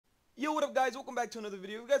Yo, what up guys, welcome back to another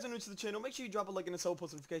video. If you guys are new to the channel, make sure you drop a like and sell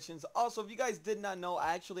post notifications. Also, if you guys did not know,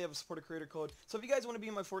 I actually have a supporter creator code. So if you guys want to be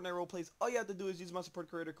in my Fortnite Roleplays, all you have to do is use my support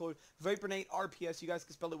creator code, ViperNate RPS. You guys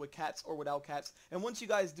can spell it with cats or without cats. And once you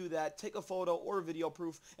guys do that, take a photo or video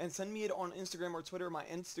proof and send me it on Instagram or Twitter. My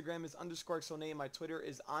Instagram is _xonate. My Twitter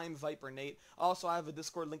is I'm ViperNate. Also, I have a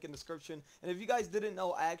Discord link in the description. And if you guys didn't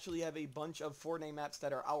know, I actually have a bunch of Fortnite maps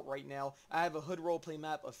that are out right now. I have a hood roleplay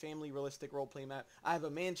map, a family realistic roleplay map. I have a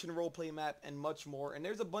mansion roleplay map, and much more. And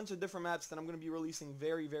there's a bunch of different maps that I'm going to be releasing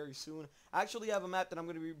very soon. I actually have a map that I'm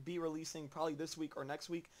going to be releasing probably this week or next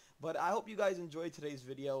week. But I hope you guys enjoyed today's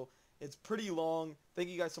video. It's pretty long. Thank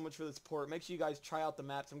you guys so much for the support. Make sure you guys try out the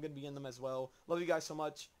maps. I'm going to be in them as well. Love you guys so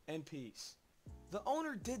much, and peace. The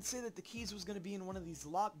owner did say that the keys was going to be in one of these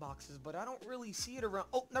lock boxes, but I don't really see it around.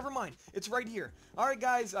 Oh, never mind. It's right here. Alright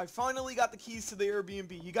guys, I finally got the keys to the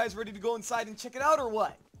Airbnb. You guys ready to go inside and check it out or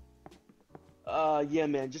what? Yeah,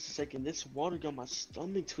 man, just a second. This water got my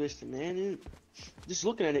stomach twisted, man. Just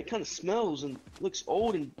looking at it, kind of smells and looks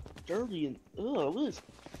old and dirty and what is?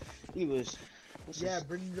 Anyways, yeah,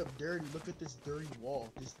 bringing up dirty. Look at this dirty wall.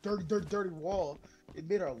 This dirty wall. It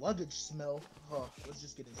made our luggage smell. Let's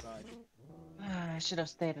just get inside. I should have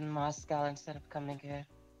stayed in Moscow instead of coming here.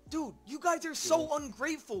 Dude, you guys are so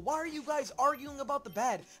ungrateful. Why are you guys arguing about the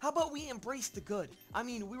bad? How about we embrace the good? I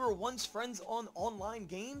mean, we were once friends on online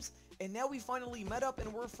games, and now we finally met up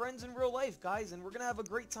and we're friends in real life, guys, and we're gonna have a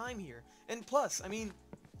great time here. And plus, I mean,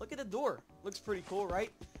 look at the door. Looks pretty cool,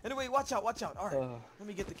 right? Anyway, watch out, watch out. Alright, let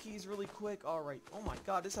me get the keys really quick. Alright, oh my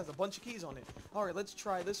god, this has a bunch of keys on it. Alright, let's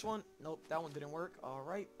try this one. Nope, that one didn't work.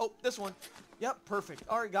 Alright, oh, this one. Yep, perfect.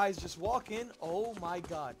 Alright, guys, just walk in. Oh my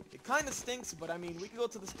god. It kind of stinks, but I mean, we can go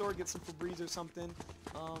to the store, get some Febreze or something.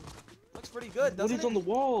 Looks pretty good, doesn't it? What is on the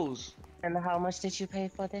walls? And how much did you pay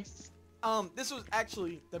for this? This was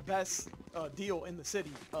actually the best deal in the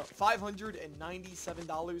city.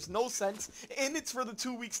 $597, no cents, and it's for the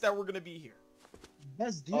 2 weeks that we're gonna be here.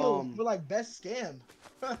 Best deal for like best scam.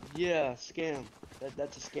 Yeah, scam.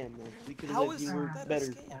 That's a scam, man. We could How have is you that better. a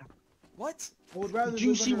scam? What? I would rather Do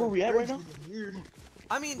you see where we at right now?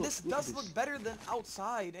 I mean, this look at does this. look better than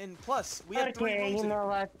outside, and plus, we have 3 Okay, rooms you in know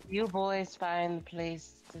what? You boys find a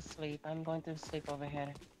place to sleep. I'm going to sleep over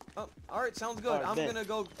here. Oh, alright, sounds good. Alright, I'm bet. gonna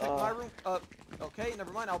go pick my room. Okay,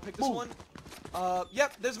 never mind. I'll pick this Ooh. one.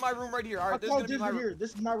 Yep, this is my room right here. Alright, this is gonna be my room.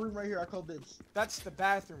 This is my room right here. I call dibs. That's the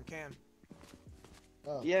bathroom, Cam.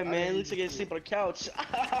 Yeah, man. Looks like I sleep on a couch.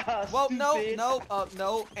 Well, no, Stupid.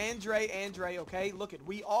 Andre, okay? Look it,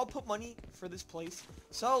 we all put money for this place.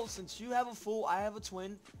 So, since you have a full, I have a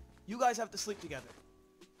twin, you guys have to sleep together.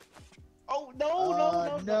 Oh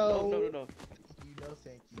no. No. You know,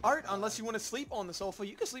 thank you. Alright, unless you want to sleep on the sofa,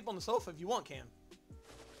 you can sleep on the sofa if you want, Cam.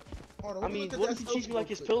 Hold on, I mean, what if he treats me like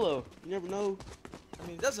his pillow? You never know. I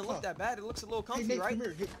mean, it doesn't look that bad. It looks a little comfy, Nate, right? Come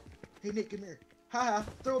here. Hey, Nate, come here. Haha,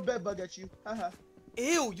 throw a bed bug at you. Haha.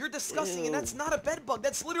 Ew, you're disgusting, and that's not a bed bug.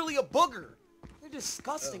 That's literally a booger. You're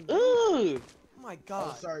disgusting. Dude. Ugh. Oh my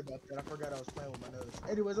god. Oh, sorry about that. I forgot I was playing with my nose.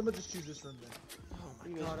 Anyways, I'm gonna just choose this room then. Oh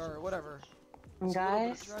my god, alright, whatever. There's a little bit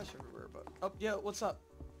Guys, of trash everywhere, but... Oh, yeah, what's up?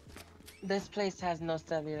 this place has no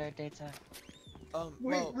cellular data. Wait,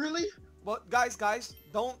 Well, really? well, guys,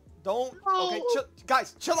 don't, No. okay,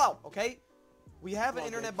 guys, chill out, okay? We have an Well,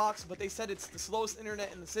 internet box, but they said it's the slowest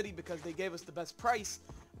internet in the city because they gave us the best price.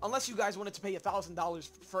 Unless you guys wanted to pay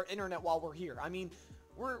 $1,000 for internet while we're here. I mean,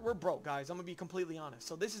 we're broke, guys. I'm gonna be completely honest.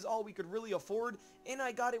 So this is all we could really afford, and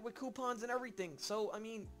I got it with coupons and everything. So, I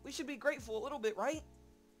mean, we should be grateful a little bit, right?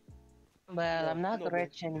 Well, No, I'm not no,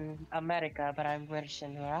 rich in America, but I'm rich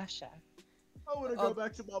in Russia. I wanna go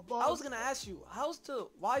back to my boss. I was gonna ask you, how's the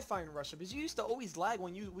Wi-Fi in Russia? Because you used to always lag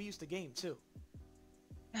when we used to game, too.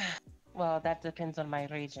 Well, that depends on my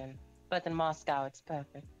region. But in Moscow, it's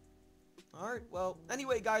perfect. Alright, well,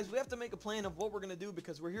 anyway, guys, we have to make a plan of what we're gonna do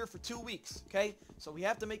because we're here for 2 weeks, okay? So we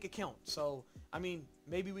have to make a count. So, I mean,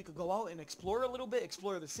 maybe we could go out and explore a little bit,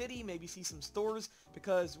 explore the city, maybe see some stores,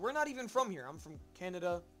 because we're not even from here. I'm from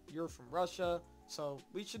Canada, you're from Russia, so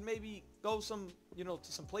we should maybe go to some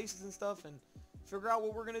places and stuff and figure out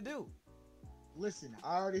what we're gonna do. Listen,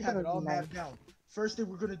 I already have it all mapped down. First thing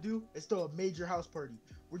we're gonna do is throw a major house party.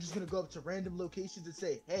 We're just gonna go up to random locations and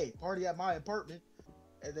say, hey, party at my apartment.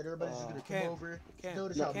 And then everybody's just gonna come over.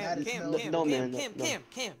 Notice how bad it smells.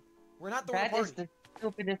 Cam, we're not throwing a That party. is the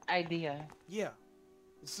stupidest idea. Yeah,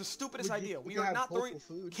 it's the stupidest idea. We We can are have not throwing... local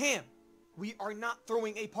food. Cam, we are not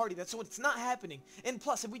throwing a party. That's what it's not happening. And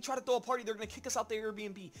plus, if we try to throw a party, they're gonna kick us out the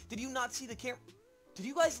Airbnb. Did you not see the Did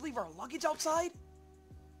you guys leave our luggage outside?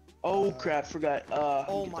 Oh crap! Forgot.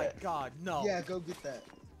 Oh my god, no. Yeah, go get that.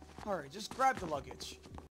 Alright, just grab the luggage.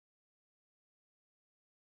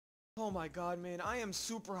 Oh my god, man, I am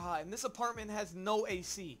super hot, and this apartment has no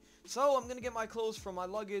AC. So I'm gonna get my clothes from my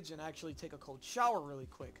luggage and actually take a cold shower really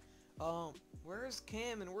quick. Where's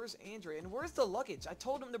Cam and where's Andre and where's the luggage? I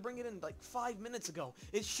told him to bring it in like 5 minutes ago.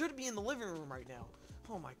 It should be in the living room right now.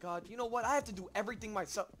 Oh my god, you know what? I have to do everything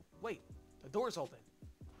myself. Wait, the door's open.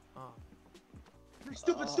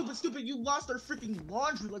 Stupid, you lost our freaking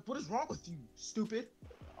laundry. Like, what is wrong with you, stupid?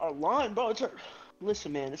 Our line, bro.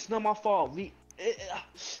 Listen, man, it's not my fault.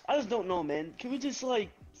 I just don't know, man. Can we just, like,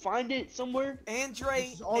 find it somewhere?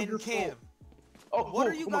 Andre and Cam. Oh, what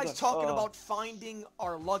are you my guys God. talking about finding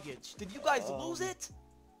our luggage? Did you guys lose it?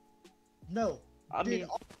 No. I mean,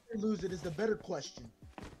 Andre lose it is the better question.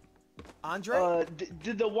 Andre?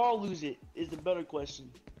 Did the wall lose it? Is the better question.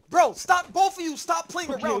 Bro, stop! Both of you, stop playing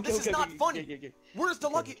around. Okay, This is not funny. Okay. Where's the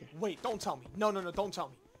luggage? Wait, don't tell me. No, don't tell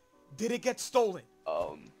me. Did it get stolen?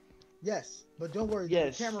 Yes, but don't worry.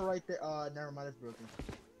 Yes. The camera right there. Never mind, it's broken.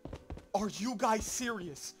 Are you guys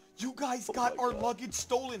serious? You guys got our luggage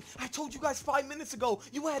stolen. I told you guys 5 minutes ago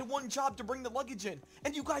you had one job to bring the luggage in,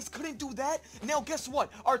 and you guys couldn't do that? Now guess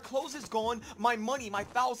what? Our clothes is gone. My money, my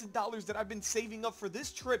 $1,000 that I've been saving up for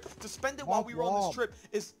this trip to spend it while we were on this trip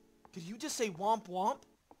is... Did you just say womp womp?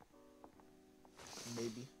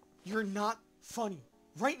 Maybe. You're not funny.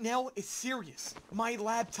 Right now, it's serious. My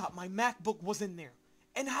laptop, my MacBook was in there.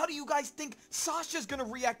 And how do you guys think Sasha's gonna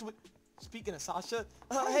react with... Speaking of Sasha,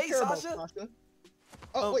 hey Sasha.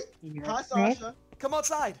 Oh wait, hi Sasha. Come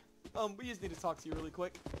outside. We just need to talk to you really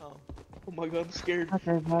quick. Oh my god, I'm scared.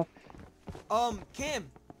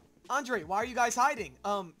 Cam, Andre, why are you guys hiding?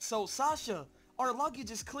 So Sasha, our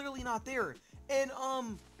luggage is clearly not there. And,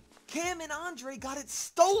 Cam and Andre got it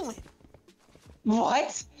stolen.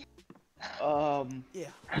 What?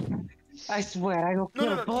 Yeah. I swear, I will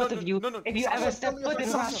kill both of you if you ever step foot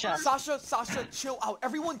in Russia. Sasha, chill out.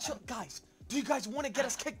 Everyone chill. Guys, do you guys want to get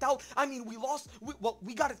us kicked out? I mean, we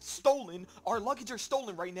got it stolen. Our luggage are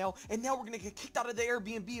stolen right now, and now we're going to get kicked out of the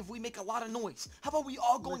Airbnb if we make a lot of noise. How about we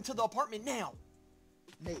all go into the apartment now?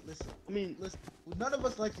 Nate, listen. Listen. None of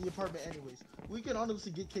us like the apartment anyways. We can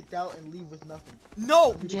honestly get kicked out and leave with nothing.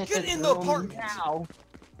 No! Get in the apartment! Now.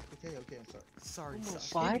 Okay, I'm sorry. Sorry,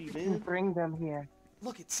 Sasha. Why did you bring them here?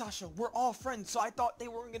 Look at Sasha, we're all friends, so I thought they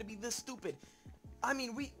weren't gonna be this stupid. I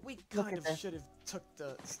mean, we kind of should have took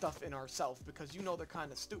the stuff in ourselves because you know they're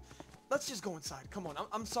kind of stupid. Let's just go inside. Come on.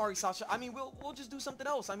 I'm sorry, Sasha. I mean, we'll just do something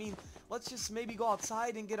else. I mean, let's just maybe go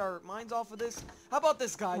outside and get our minds off of this. How about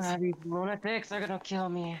this, guys? These lunatics are gonna kill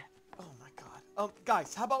me. Oh my god.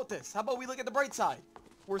 Guys, how about this? How about we look at the bright side?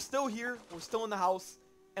 We're still here. We're still in the house.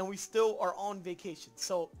 And we still are on vacation.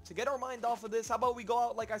 So, to get our mind off of this, how about we go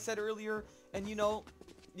out, like I said earlier, and, do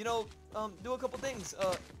a couple things.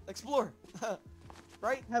 Explore.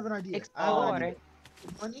 Right? I have an idea. Explore.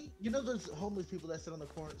 Money? You know those homeless people that sit on the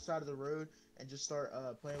side of the road and just start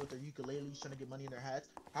playing with their ukuleles, trying to get money in their hats?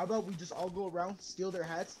 How about we just all go around, steal their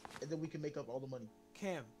hats, and then we can make up all the money?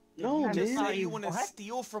 Cam, no, you just man. say you want to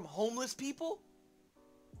steal from homeless people?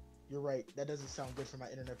 You're right. That doesn't sound good for my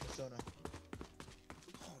internet persona.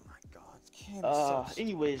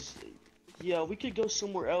 Anyways, yeah, we could go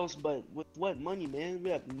somewhere else, but with what money, man? We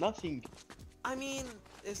have nothing. I mean,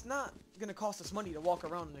 it's not gonna cost us money to walk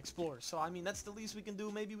around and explore, so I mean, that's the least we can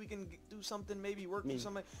do. Maybe we can do something, maybe work for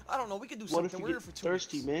something. I don't know, we can do something. What if we get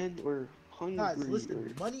thirsty, man? We're hungry. Guys,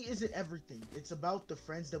 listen, money isn't everything. It's about the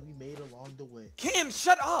friends that we made along the way. Cam,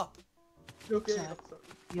 shut up! Okay. Shut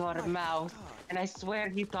your mouth, and I swear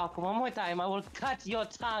if you talk one more time, I will cut your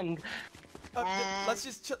tongue. Let's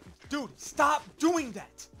just chill. Dude, stop doing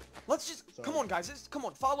that. Let's just, come on guys, come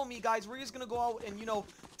on, follow me guys. We're just gonna go out and,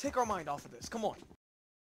 take our mind off of this. Come on.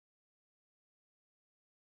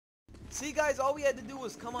 See guys, all we had to do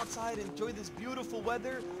was come outside, enjoy this beautiful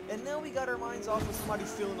weather, and now we got our minds off of somebody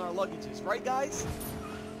stealing our luggages, right guys?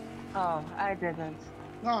 Oh, I didn't.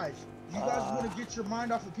 Guys, you guys want to get your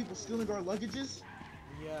mind off of people stealing our luggages?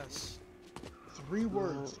 Yes. 3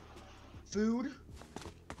 words. Food,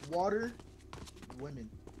 water, women.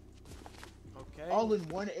 Okay. All in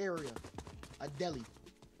one area. A deli.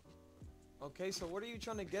 Okay, so what are you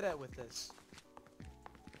trying to get at with this?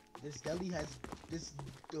 This deli has this.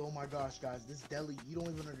 Oh my gosh, guys! This deli, you don't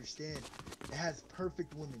even understand. It has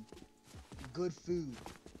perfect women, good food,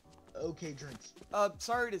 okay drinks.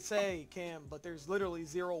 Sorry to say, Cam, but there's literally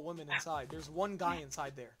 0 women inside. There's 1 guy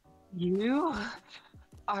inside there. You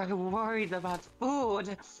are worried about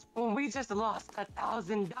food when we just lost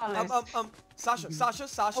 $1,000. Sasha.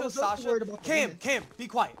 Cam, be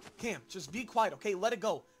quiet. Cam, just be quiet, okay? Let it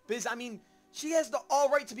go. Biz, I mean, she has the all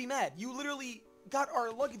right to be mad. You literally got our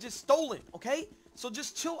luggages stolen, okay? So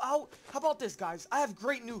just chill out. How about this, guys? I have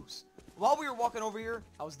great news. while we were walking over here,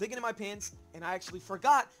 I was digging in my pants, and I actually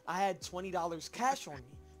forgot I had $20 cash on me.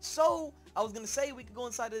 So, I was going to say we could go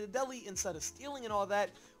inside of the deli instead of stealing and all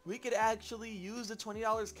that. We could actually use the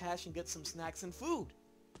 $20 cash and get some snacks and food.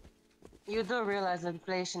 You do realize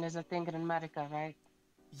inflation is a thing in America, right?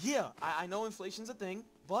 Yeah, I know inflation's a thing,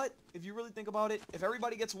 but if you really think about it, if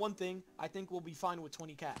everybody gets one thing, I think we'll be fine with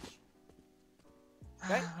 20 cash.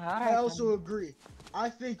 Okay? I also agree. I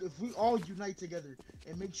think if we all unite together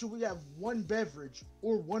and make sure we have one beverage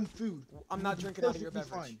or one food, I'm not drinking out of your beverage.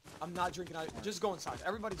 Fine. I'm not drinking out. Just go inside.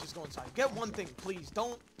 Everybody just go inside. Get one thing, please.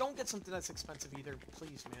 Don't get something that's expensive either,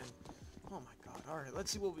 please, man. Oh my god. All right, let's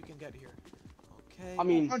see what we can get here. Okay. I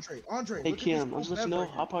mean, Andre. Hey Kim, I was listening. Right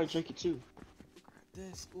I'll probably drink it too. Grab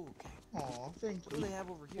this. Ooh, okay. Aw, thank you. What do they have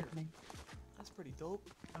over here? That's pretty dope.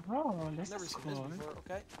 Oh, this Never is seen cool. this before.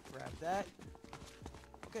 Okay, grab that.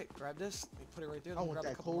 Okay, grab this. Let me put it right there. I want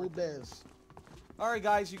that cold bev. Alright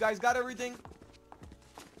guys, you guys got everything?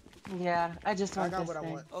 Yeah, I just want got this what I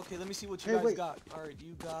thing. want. Okay, let me see what you guys got. Alright,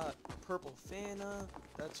 you got purple Fanta.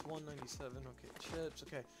 That's 197. Okay, chips.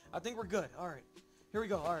 Okay, I think we're good. Alright, here we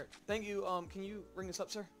go. Alright, thank you. Can you bring this up,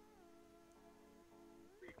 sir?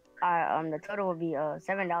 The total would be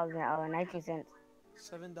 $7.19.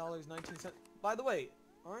 $7.19. By the way,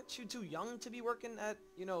 aren't you too young to be working at,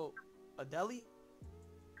 you know, a deli?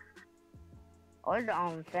 Oh,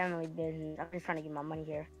 it's family business. I'm just trying to get my money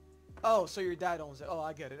here. Oh, so your dad owns it. Oh,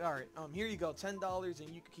 I get it. All right. Here you go. $10, and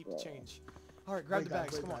you can keep the change. All right, grab the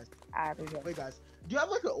bags. Come on. I appreciate it. Wait, guys. Do you have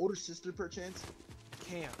like an older sister, perchance?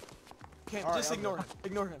 Cam, All just right, ignore him.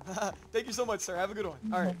 Ignore him. Thank you so much, sir. Have a good one.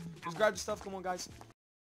 All right, just grab the stuff. Come on, guys.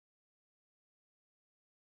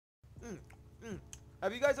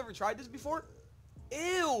 Have you guys ever tried this before?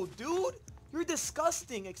 Ew, dude. You're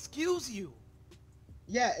disgusting. Excuse you.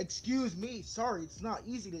 Yeah, excuse me. Sorry, it's not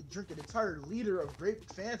easy to drink an entire liter of grape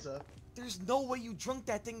Fanta. There's no way you drunk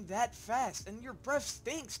that thing that fast, and your breath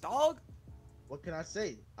stinks, dog. What can I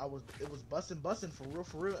say? It was bussin'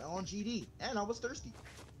 for real on GD, and I was thirsty.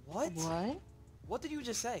 What? What? What did you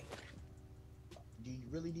just say? Do you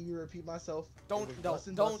really need me to repeat myself? Don't.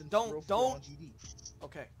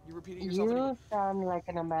 Okay, you repeated yourself. You Anyway. sound like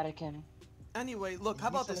an American. Anyway, look, how You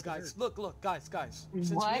about sound this, like a guys? nerd. Look, guys. Since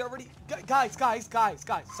What? we already... Guys,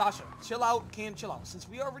 Sasha, chill out, Cam, chill out. Since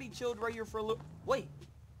we already chilled right here for a little... Wait,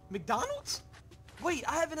 McDonald's? Wait,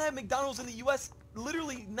 I haven't had McDonald's in the U.S.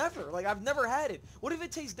 literally never. Like, I've never had it. What if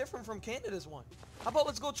it tastes different from Canada's one? How about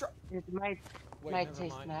let's go try... It might Wait,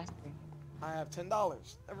 taste mind. nasty. I have $10.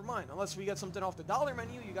 Never mind. Unless we get something off the dollar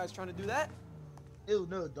menu. You guys trying to do that? Ew,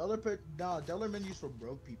 no, dollar menus for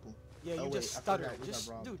broke people. Yeah, you Oh, just wait, I stutter. forgot, we got Just,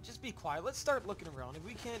 robbed. dude, just be quiet. Let's start looking around. If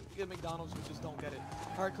we can't get McDonald's, we just don't get it.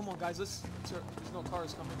 All right, come on, guys. There's no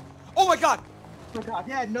cars coming. Oh my God,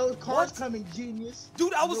 Yeah, no cars What? coming, genius.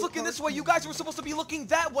 dude! I was No looking cars this way. You coming. guys were supposed to be looking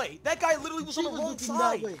that way. That guy literally was on the wrong looking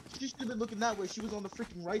side. that way. She should have been looking that way. She was on the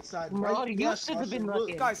freaking right side. No, right? you Yes, should have Sasha, been look.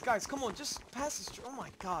 looking. Guys, come on, just pass this. Oh my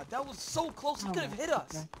God, that was so close. He Oh could have my hit us.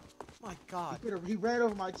 goodness. My God. He ran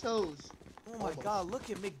over my toes. Oh my Almost. God, look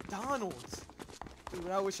at McDonald's. Dude,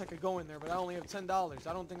 I wish I could go in there, but I only have $10.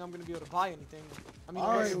 I don't think I'm gonna be able to buy anything. I mean,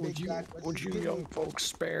 All okay, right, Would big you, back, let's would just you get young in. folks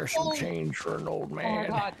spare some change for an old Oh my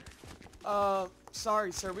man? God.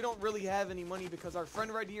 Sorry, sir. We don't really have any money because our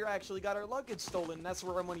friend right here actually got our luggage stolen. And that's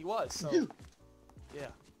where our money was. So, Dude. yeah.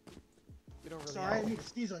 We don't really Sorry, I have didn't mean to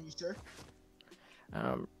sneeze on you, sir.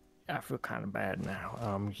 I feel kind of bad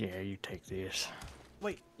now. Yeah, you take this.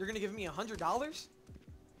 Wait, you're gonna give me $100?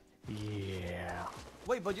 Yeah.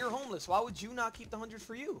 Wait, but you're homeless. Why would you not keep the 100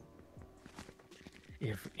 for you?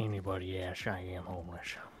 If anybody asks, I am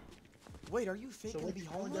homeless. Wait, are you So faking to what be you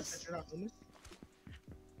telling us homeless? that you're not homeless?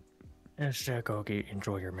 Let's go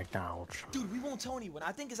enjoy your McDonald's. Dude, we won't tell anyone.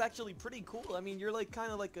 I think it's actually pretty cool. I mean, you're like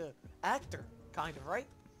kind of like a actor, kind of, right?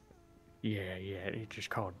 Yeah, it's just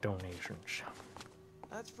called donations.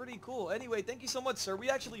 That's pretty cool. Anyway, thank you so much, sir. We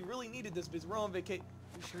actually really needed this because we're on vacation.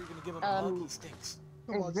 You sure you're gonna give him a hug? He stinks.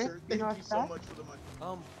 Come Is on, this sir. Thank your you so stuff? much for the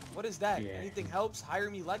money. What is that? Yeah. Anything helps? Hire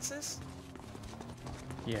me Lexus?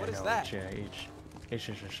 Yeah, What is no, that? It's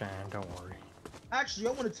just a sign. Don't worry. Actually,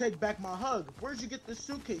 I want to take back my hug. Where'd you get this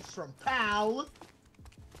suitcase from, pal?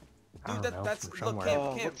 I Dude, don't know, that's from look,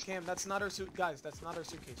 somewhere. Cam, that's not our suit, guys. That's not our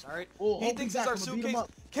suitcase, all right? Oh, He hold me thinks back, it's our I'ma beat him suitcase.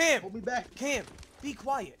 up. Cam, Hold me back. Cam, be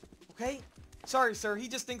quiet, okay? Sorry, sir. He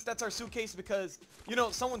just thinks that's our suitcase because you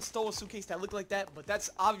know someone stole a suitcase that looked like that, but that's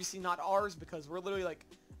obviously not ours because we're literally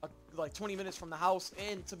like 20 minutes from the house,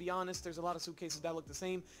 and to be honest, there's a lot of suitcases that look the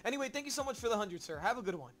same. Anyway, thank you so much for the 100, sir. Have a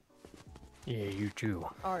good one. Yeah, you too.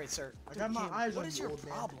 All right, sir. I got my Cam, eyes what on is you, your old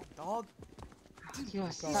man. problem, dog? You're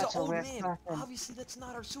He's an such a old weird man. person. Obviously, that's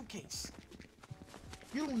not our suitcase.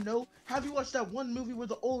 You don't know Have you watched that one movie where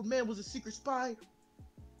the old man was a secret spy?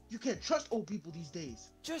 You can't trust old people these days.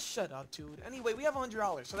 Just shut up, dude. Anyway, we have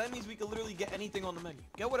 $100, so that means we can literally get anything on the menu.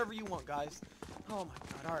 Get whatever you want, guys. Oh my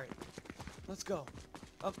god, alright. Let's go.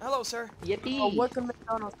 Hello, sir. Yippee. Oh, welcome to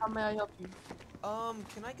McDonald's. How may I help you?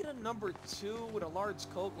 Can I get a number 2 with a large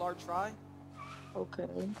Coke, large fry? Okay.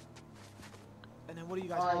 And then what do you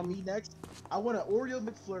guys Alright, want? me next. I want an Oreo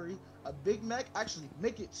McFlurry, a Big Mac. Actually,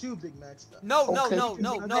 make it 2 Big Macs. No, no, Okay. no,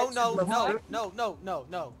 no, no, no, no, no, no, no,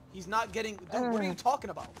 no. He's not getting... Dude, what are you talking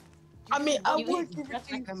about? I mean, I You would eat give it just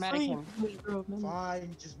to you like free. American.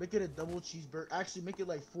 Fine, just make it a double cheeseburger. Actually, make it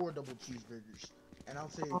like 4 double cheeseburgers. And I'll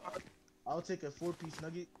take a 4-piece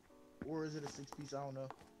nugget, or is it a 6-piece? I don't know.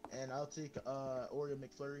 And I'll take Oreo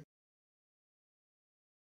McFlurry.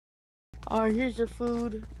 Alright, here's your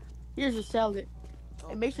food. Here's your salad.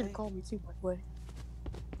 And make sure to Okay. call me too, by the way.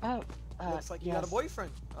 Oh, Looks like you got a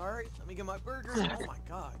boyfriend. Alright, let me get my burger. Oh my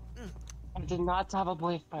god. I did not have a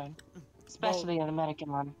boyfriend, especially an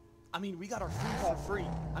American one. I mean, we got our food for free.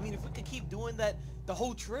 I mean, if we could keep doing that the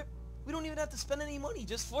whole trip, we don't even have to spend any money.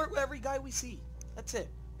 Just flirt with every guy we see. That's it.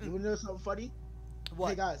 You wanna know something funny? What?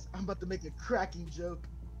 Hey guys, I'm about to make a cracking joke.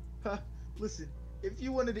 Listen, if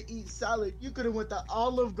you wanted to eat salad, you could have went to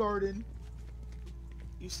Olive Garden.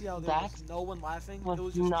 You see how there was That no one laughing? was It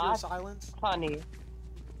was just pure not- silence. Funny.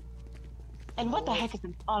 And what the heck is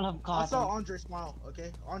an Olive I saw Garden? Andre smile.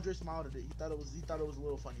 Okay, Andre smiled at it. He thought it was a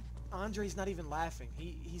little funny. Andre's not even laughing.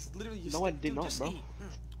 He's literally just. No, I did dude, not, just bro. eat.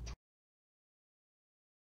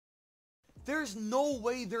 There's no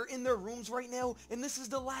way they're in their rooms right now, and this is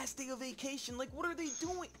the last day of vacation. Like, what are they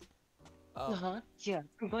doing? Yeah,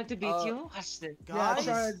 I'm going to beat you. Hush this. Guys,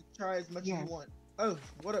 Yeah, try as much as Yes. you want. Oh,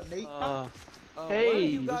 what up, Nate? what are Hey,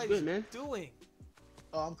 you what's guys good, man? doing?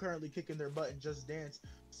 Oh, I'm currently kicking their butt in Just Dance.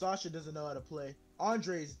 Sasha doesn't know how to play.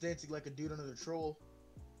 Andre is dancing like a dude under the troll.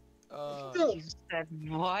 You said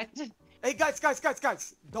what? Hey, guys!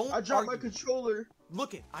 Don't I dropped my argue. controller.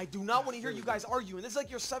 Look it, I do not want to hear you guys arguing. This is like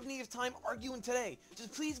your 70th time arguing today.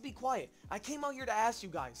 Just please be quiet. I came out here to ask you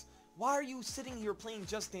guys, why are you sitting here playing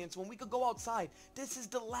Just Dance when we could go outside? This is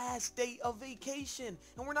the last day of vacation,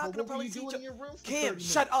 and we're not But gonna what were probably you see doing each in your room for Cam, 30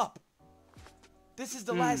 shut minutes? up. This is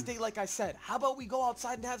the last day, like I said. How about we go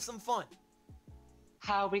outside and have some fun?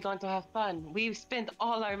 How are we going to have fun? We've spent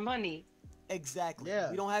all our money. Exactly.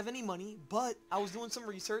 Yeah. We don't have any money, but I was doing some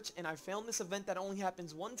research and I found this event that only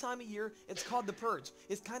happens one time a year. It's called the Purge.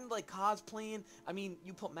 It's kind of like cosplaying. I mean,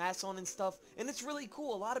 you put masks on and stuff, and it's really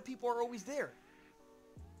cool. A lot of people are always there.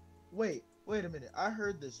 Wait a minute. I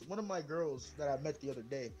heard this. One of my girls that I met the other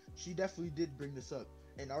day, she definitely did bring this up.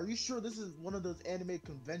 And are you sure this is one of those anime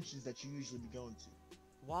conventions that you usually be going to?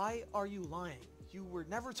 Why are you lying? You were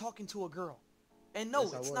never talking to a girl. And no,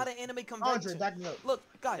 Yes, I it's was. not an anime convention. Andre, back me up. Look,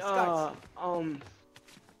 guys.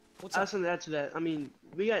 What's I up? something to add to that. I mean,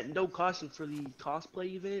 we got no costume for the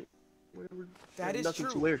cosplay event. Whatever. That is nothing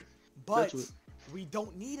true. to wear. But That's we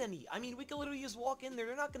don't need any. I mean, we can literally just walk in there.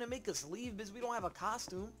 They're not gonna make us leave because we don't have a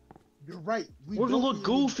costume. You're right. We're gonna look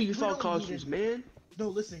goofy we without don't need costumes, it. man. No,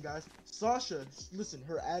 listen, guys. Sasha, listen,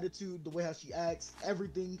 her attitude, the way how she acts,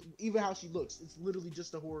 everything, even how she looks, it's literally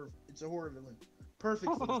just a horror. It's a horror villain.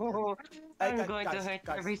 Perfect. For this character. I'm Hey, going to hurt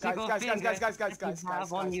every guys, single guys, finger guys, that you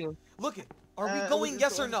have on guys. you. Look it. Are we it going? was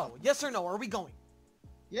Yes just or a- no? Yes or no? Are we going?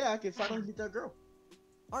 Yeah, I can finally meet that girl.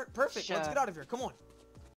 All right, perfect. Let's Sure. get out of here. Come on.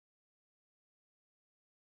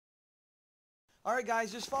 All right,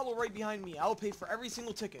 guys, just follow right behind me. I'll pay for every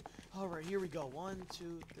single ticket. All right, here we go. 1,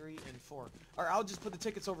 2, 3, and 4. All right, I'll just put the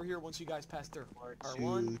tickets over here once you guys pass through. All right,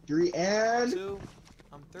 1, 2, 3, and 2.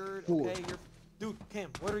 I'm third. 4. Okay, you're. Dude, Cam,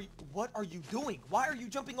 what are you doing? Why are you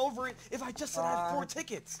jumping over it if I just said I have 4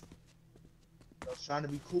 tickets? I was trying to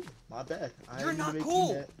be cool. My bad. I You're didn't mean to not make you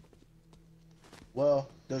cool. mad. Well,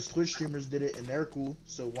 those Twitch streamers did it and they're cool.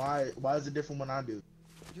 So why is it different when I do?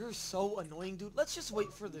 You're so annoying, dude. Let's just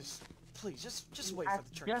wait for this. Please, just wait for Act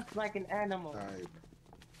the train. just like an animal. All right.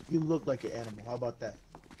 You look like an animal. How about that?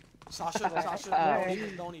 Sasha,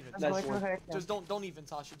 don't even. I'm That's going to one. hurt them. Just don't even,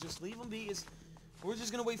 Sasha. Just leave them be. We're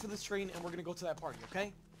just gonna wait for this train and we're gonna go to that party,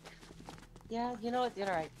 okay? Yeah, you know what? You're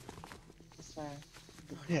right. It's fine.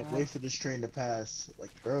 Yeah, wait for this train to pass.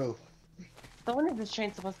 Like, bro. So when is this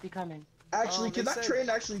train supposed to be coming? Actually, They can that said train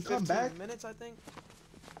actually come 15 back? minutes, I think.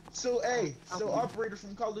 So, hey, operator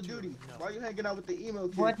from Call of Duty, no. why you hanging out with the emo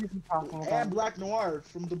kid? What is he talking And about? Black Noir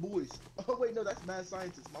from The Boys. Oh, wait, no, that's Mad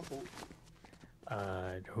Scientist. My fault.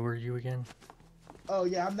 Who are you again? Oh,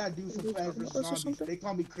 yeah, I'm not dude from Plants vs. Zombies. They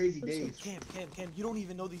call me Crazy Dave. Cam, you don't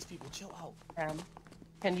even know these people. Chill out.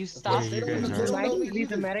 Can you stop you don't guys even are- know lying me to these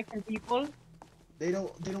either. American people? They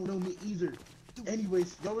don't know me either.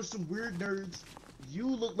 Anyways, y'all are some weird nerds. You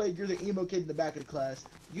look like you're the emo kid in the back of the class.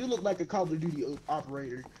 You look like a Call of Duty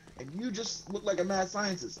operator. And you just look like a mad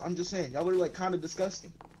scientist. I'm just saying, y'all are like kind of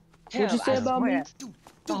disgusting. What you say about me? Dude,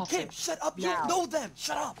 Stop Kim, it. shut up. You Now. don't know them.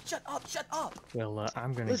 Shut up. Shut up. Shut up. Well,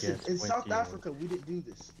 I'm gonna Listen, guess in with South you, Africa, we didn't do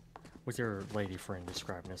this. with your lady friend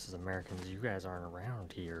describing us as Americans, you guys aren't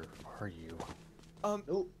around here, are you?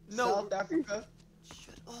 Nope. No. South Africa.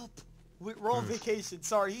 Shut up. We're on vacation.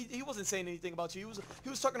 Sorry, he wasn't saying anything about you. He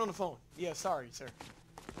was talking on the phone. Yeah, sorry, sir.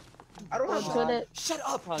 I don't have So that Shut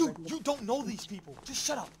up, dude. You don't know these people. Just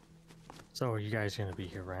shut up. So, are you guys gonna be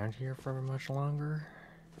around here for much longer?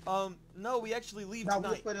 No, we actually leave Now we're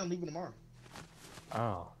tonight. planning on leaving tomorrow.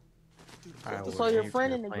 Oh. Dude, I what would so your hate for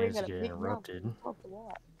friend your in the plans green got to a get big mouth. interrupted. You talk a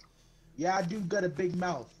lot. Yeah, I do got a big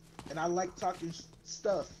mouth, and I like talking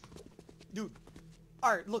stuff. dude.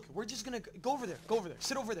 All right, look, we're just gonna go over there. Go over there.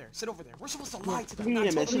 Sit over there. Sit over there. We're supposed to lie to them. Yeah, not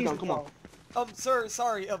man, tell sit them down, to come on. Sir,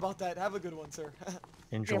 sorry about that. Have a good one, sir.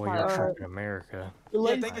 Enjoy Yeah, your fine. trip in America. Your Yeah,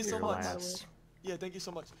 lady thank you so friend much. is by the way. Yeah, thank you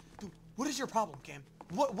so much. Dude, what is your problem, Cam?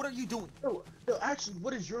 What are you doing? No, actually,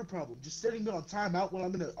 what is your problem? Just setting me on timeout when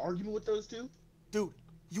I'm in an argument with those two? Dude,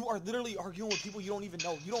 you are literally arguing with people you don't even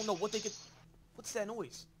know. You don't know what they could... What's that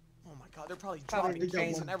noise? Oh my god, they're probably dropping they got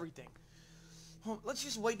keys one. and everything. Let's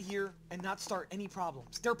just wait here and not start any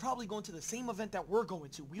problems. They're probably going to the same event that we're going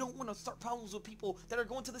to. We don't want to start problems with people that are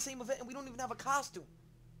going to the same event and we don't even have a costume.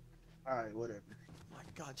 Alright, whatever. My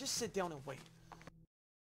god, just sit down and wait.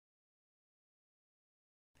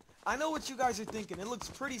 I know what you guys are thinking. It looks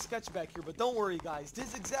pretty sketch back here, but don't worry, guys. This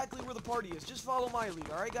is exactly where the party is. Just follow my lead,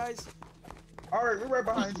 alright, guys? Alright, we're right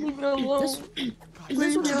behind you. Leave it alone. Guys,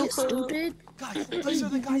 Please guys, don't Get stupid. guys, these are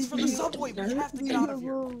the guys from the subway. We have to get out of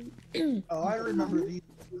here. Oh, I remember these.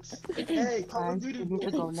 Hey, Call of Guys, Duty. we need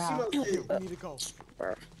to go now. We need to go.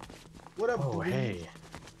 What up, Oh, Booty? hey.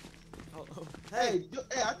 Hey,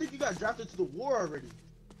 I think you got drafted to the war already.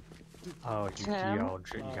 Oh, you Cam?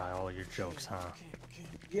 got all your jokes, huh? Okay.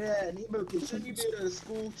 Yeah, and Nemo, shouldn't you be at a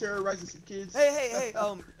school terrorizing some kids? Hey,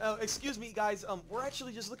 excuse me, guys. We're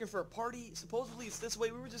actually just looking for a party. Supposedly it's this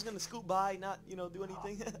way. We were just gonna scoot by, not, do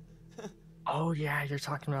anything. Oh, yeah, you're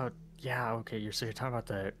talking about... Yeah, okay, so you're talking about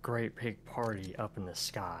the great big party up in the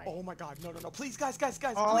sky. Oh my god, no. Please, guys,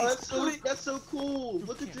 Oh, please. that's so cool.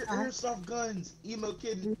 Look at your airsoft guns. Emo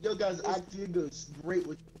kid, yo guys acting goes great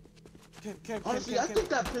with. Honestly, I think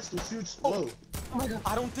that pistol shoots low. Oh my god,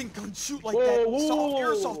 I don't think guns shoot like Whoa, that. whoa.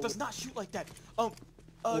 Airsoft does not shoot like that.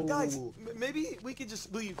 Guys, Whoa. maybe we could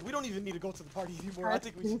just leave. We don't even need to go to the party anymore. I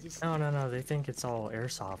think we should just... No, they think it's all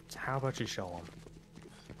airsoft. How about you show them?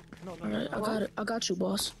 No. Alright, I got you,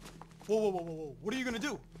 boss. Whoa. What are you gonna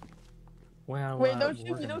do? Well, Wait, don't we're shoot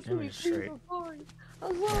me, gonna don't shoot me, please. demonstrate. I'm sorry.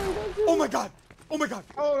 I'm sorry, don't shoot Oh me. my god.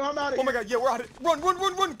 Oh, I'm out of Oh here. my god, yeah, we're out of it. Run.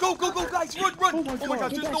 Go, guys. Run. Oh my Oh my god,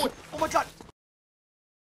 God. there's no one. Oh my god.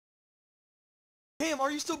 Cam,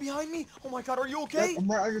 are you still behind me? Oh my god, are you okay? I'm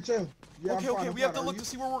right on your tail. Yeah, Okay, I'm fine, I'm we have fine. to Are look you? to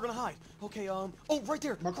see where we're gonna hide. Okay, oh, right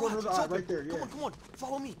there. My corner's It's eye, open. right there, yeah. Come on,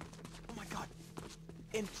 follow me. Oh my god.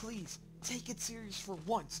 And please, take it serious for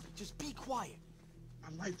once. Just be quiet.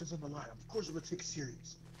 My life is on the line. Of course, I'm gonna take it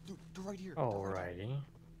serious. Dude, they're right here. They're right here. Alrighty.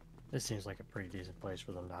 This seems like a pretty decent place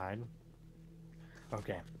for them to hide.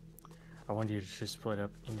 Okay. I want you to just split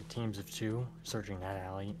up into teams of 2, searching that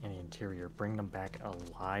alley and the interior. Bring them back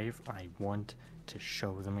alive. I want to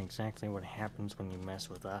show them exactly what happens when you mess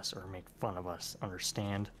with us or make fun of us.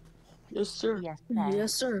 Understand? Yes, sir. Yes, sir.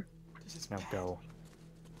 Yes, sir. This is Now bad. go.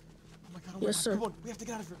 Oh my god, Yes, god. sir. Come on, we have to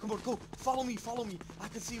get out of here. Come on, go. Follow me. I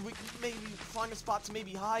can see we can maybe find a spot to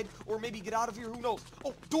maybe hide or maybe get out of here. Who knows?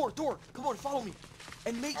 Oh, door. Come on, follow me.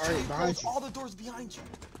 And make All sure right, you behind close you. all the doors behind you.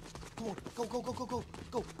 Come on,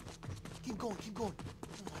 go. Keep going. Oh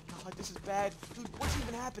my god, this is bad. Dude, what's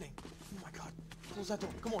even happening? Oh my god. Close that door.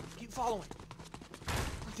 Come on, keep following.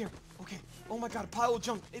 Right there. Okay. Oh my god, a pile of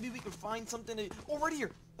junk. Maybe we can find something to... Oh, right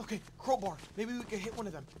here. Okay, crowbar. Maybe we can hit one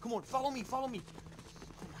of them. Come on, follow me. Oh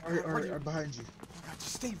my god, right here. I'm behind you. Oh my god,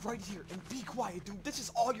 just stay right here and be quiet, dude. This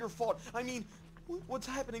is all your fault. I mean, what's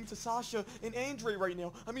happening to Sasha and Andre right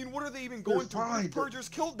now? I mean, what are they even going through? fine. The Purgers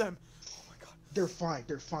killed them. Oh my god. They're fine.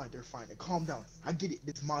 And calm down. I get it.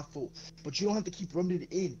 It's my fault. But you don't have to keep rubbing it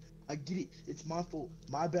in. I get it. It's my fault.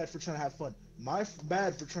 My bad for trying to have fun. My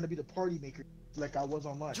bad for trying to be the party maker like I was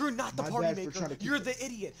online. You're not the My party bad for maker. trying to keep You're it. the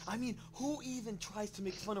idiot. I mean, who even tries to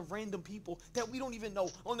make fun of random people that we don't even know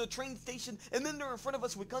on the train station and then they're in front of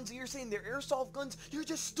us with guns and you're saying they're airsoft guns? You're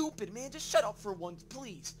just stupid, man. Just shut up for once,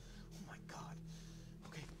 please. Oh my god.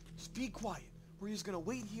 Okay, just be quiet. We're just gonna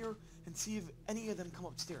wait here and see if any of them come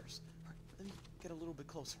upstairs. All right, let me get a little bit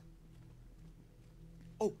closer.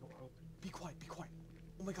 Oh, be quiet.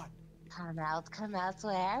 Oh my god. Come out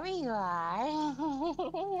wherever you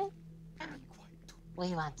are. We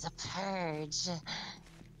want to purge.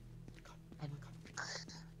 And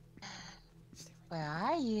where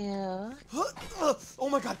are you? Oh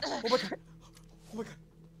my god! Oh my god! Oh my god!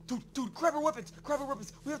 Dude, grab her weapons! Grab her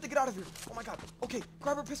weapons! We have to get out of here! Oh my god! Okay,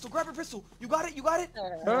 grab her pistol! Grab her pistol! You got it? You got it?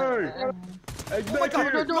 Hey, Oh my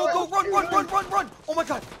god! Go! Run! Oh my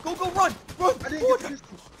god! Go! Run! Run! I didn't Oh get my god! this.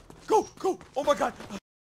 Go! Oh my god!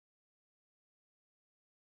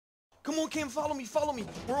 Come on, Cam, follow me!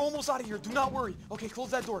 We're almost out of here. Do not worry. Okay, close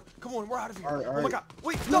that door. Come on, we're out of here. All right. Oh my god!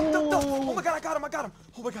 Wait! Duck! Oh my god! I got him!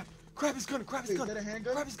 Oh my god! Grab his gun! Wait, is that a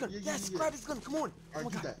handgun? Grab his gun! Yeah. Yes, grab his gun! Come on! All Oh right,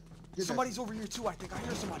 my get god! that. Somebody's over here too, I think. I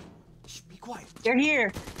hear somebody. Shh, be quiet. They're here.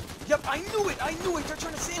 Yep, I knew it. They're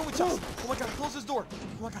trying to sandwich us. Oh my god, close this door.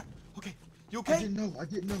 Oh my god. Okay, you okay? I didn't know. I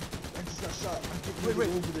just got shot. Wait.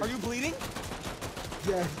 Over there. Are you bleeding?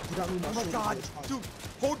 Yeah, you got me in my Oh my shoulder, god, but it's fine. dude,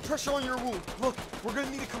 hold pressure on your wound. Look, we're gonna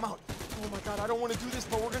need to come out. Oh my god, I don't want to do this,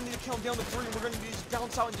 but we're gonna need to count down to 3. And we're gonna need to just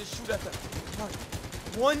bounce out and just shoot at them. All right,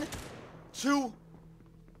 1, 2,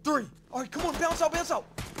 3. All right, come on, bounce out.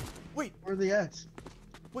 Wait, Where are they at?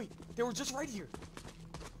 they were just right here.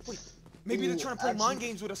 Wait, maybe they're trying to play mind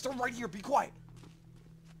games with us. They're right here. Be quiet.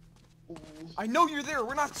 I know you're there.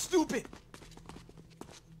 We're not stupid.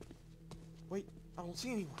 Wait, I don't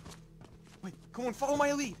see anyone. Wait, come on, follow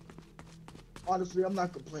my lead. Honestly, I'm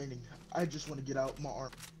not complaining. I just want to get out my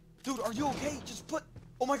arm. Dude, are you okay? Just put...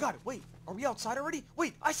 Oh my god, wait. Are we outside already?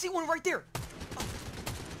 Wait, I see one right there. Oh.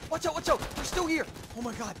 Watch out. They're still here. Oh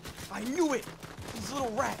my god, I knew it. These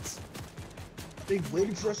little rats. They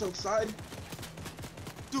waiting for us outside?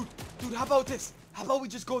 Dude, how about this? How about we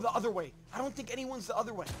just go the other way? I don't think anyone's the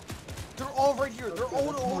other way. They're all right here. They're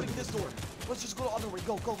all holding this door. Let's just go the other way.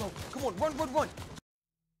 Go. Come on, run.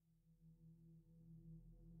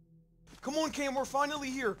 Come on, Cam, we're finally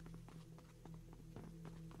here.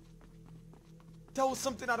 That was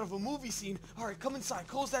something out of a movie scene. All right, come inside.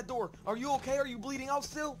 Close that door. Are you okay? Are you bleeding out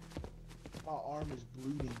still? My arm is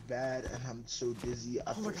bleeding bad and I'm so dizzy.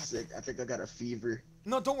 I feel sick. I think I got a fever.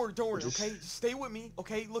 No, don't worry, okay? Just stay with me,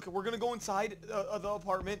 okay? Look, we're gonna go inside the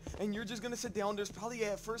apartment, and you're just gonna sit down. There's probably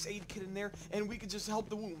a first aid kit in there, and we can just help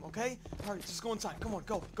the wound, okay? All right, just go inside. Come on,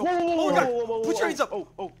 go. Oh my god! Put your hands up!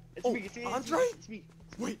 It's me. Andre? It's me.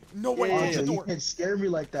 Wait, no way, Andre, close the you door. can't scare me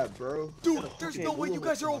like that, bro. Dude, there's no way you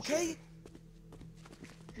guys are okay?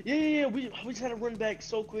 Yeah. We just had to run back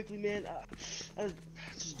so quickly, man. I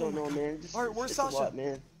just don't know, man. All right, where's it's a Sasha? lot,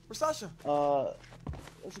 man. Where's Sasha?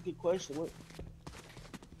 That's a good question. What?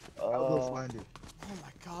 I'll go find it. Oh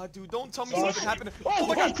my god, dude, don't tell me something happened. Oh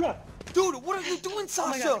my god, crap! Dude, what are you doing,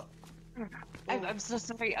 Sasha? I'm so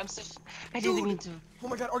sorry. I didn't mean to. Oh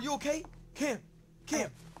my god, are you okay? Cam.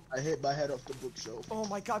 I hit my head off the bookshelf. Oh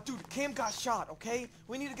my god, dude, Cam got shot, okay?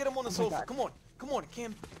 We need to get him on the sofa. Come on,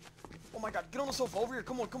 Cam. Oh my god, get on the sofa, over here,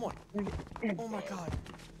 come on. Oh my god.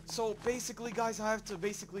 So basically, guys, I have to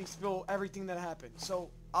basically spill everything that happened.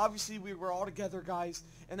 So obviously we were all together, guys,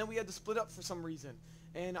 and then we had to split up for some reason.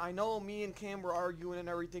 And I know me and Cam were arguing and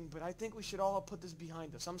everything, but I think we should all put this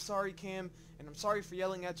behind us. I'm sorry, Cam, and I'm sorry for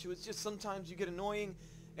yelling at you. It's just sometimes you get annoying,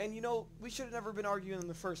 and you know, we should have never been arguing in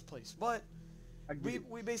the first place. But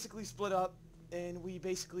we basically split up, and we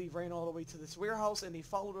basically ran all the way to this warehouse, and they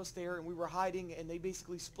followed us there, and we were hiding, and they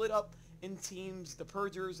basically split up in teams, the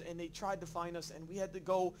purgers, and they tried to find us, and we had to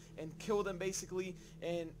go and kill them basically.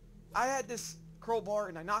 And I had this crowbar,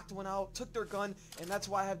 and I knocked one out, took their gun, and that's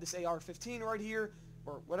why I have this AR-15 right here,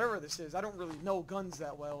 or whatever this is. I don't really know guns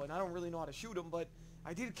that well, and I don't really know how to shoot them, but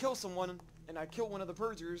I did kill someone, and I killed one of the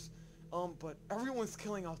purgers. But everyone's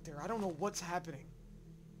killing out there. I don't know what's happening.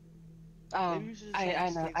 I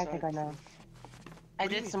know. I think I know. I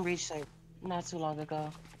did mean? some research not too long ago,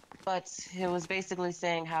 but it was basically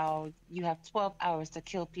saying how you have 12 hours to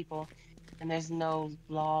kill people, and there's no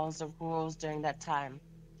laws or rules during that time.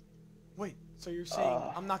 Wait, so you're saying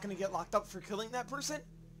I'm not gonna get locked up for killing that person?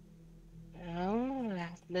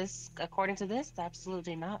 According to this,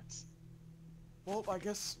 absolutely not. Well, I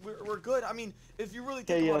guess we're good. I mean, if you really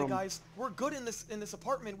think about it, guys, we're good in this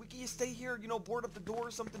apartment. We can just stay here, you know, board up the door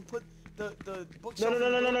or something, put the bookshelf.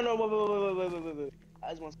 No. Wait. I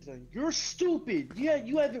just want to say something. You're stupid. Yeah,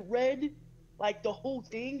 you haven't read like the whole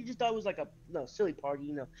thing. You just thought it was like a silly party,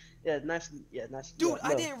 you know. Yeah, nice. Dude,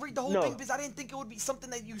 I didn't read the whole thing because I didn't think it would be something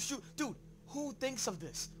that you shoot. Dude, who thinks of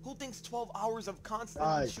this? Who thinks 12 hours of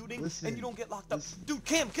constantly shooting and you don't get locked up? Dude,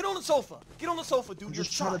 Cam, get on the sofa. Get on the sofa, dude. You're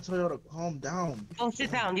just trying to tell you to calm down. Don't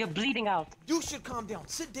sit down. You're bleeding out. You should calm down.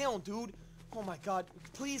 Sit down, dude. Oh my god.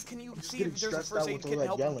 Please, can you see if there's a first aid kit and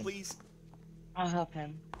help him, please? I'll help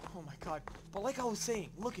him. Oh my god. But like I was saying,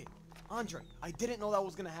 look it. Andre, I didn't know that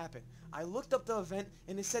was gonna happen. I looked up the event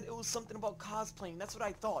and it said it was something about cosplaying. That's what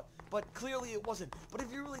I thought, but clearly it wasn't. But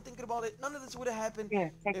if you're really thinking about it, none of this would have happened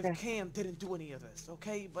if Cam didn't do any of this,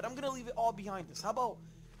 okay? But I'm gonna leave it all behind us. How about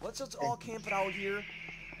let's just all camp it out here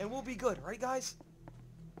and we'll be good, right guys?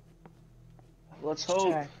 Let's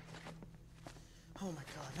hope. Sure. Oh my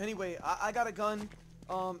god. Anyway, I got a gun,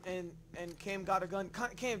 and Cam got a gun.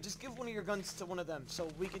 Cam, just give one of your guns to one of them so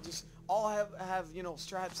we could just all have you know,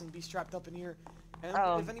 straps and be strapped up in here. And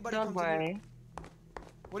if anybody don't comes worry. in here,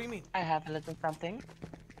 what do you mean? I have a little something.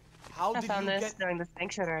 How I did found you this get? during the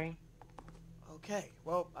sanctuary. Okay,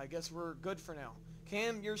 well, I guess we're good for now.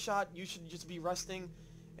 Cam, you're shot. You should just be resting,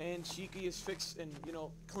 and Shiki is fixed and, you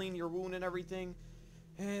know, clean your wound and everything.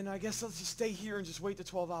 And I guess let's just stay here and just wait the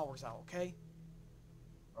 12 hours out, okay?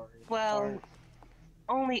 Well,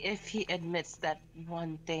 only if he admits that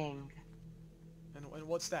one thing. And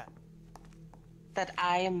what's that? That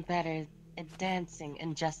I am better at dancing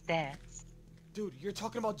and Just Dance. Dude, you're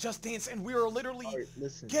talking about Just Dance, and we are literally Alright,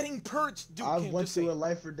 listen. getting purged. Dude, I Cam, went just say through a it.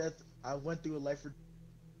 life or death. I went through a life or.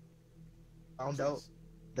 Found Jeez. out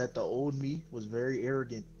that the old me was very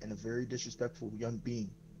arrogant and a very disrespectful young being.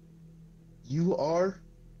 You are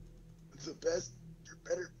the best. You're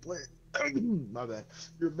better player. My bad.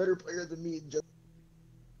 You're a better player than me. Just.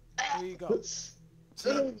 There you go.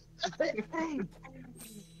 See?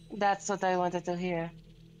 That's what I wanted to hear.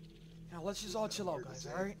 Now let's just all chill out, guys,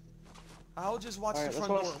 alright? I'll just watch Alright, the let's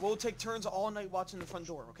front watch- door. We'll take turns all night watching the front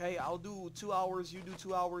door, okay? I'll do 2 hours, you do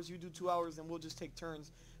 2 hours, you do 2 hours, and we'll just take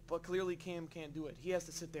turns. But clearly Cam can't do it. He has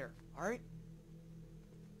to sit there, alright?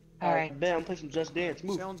 All right. Ben, I'm playing some Just Dance.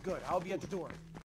 Move. Sounds good. I'll be at the door.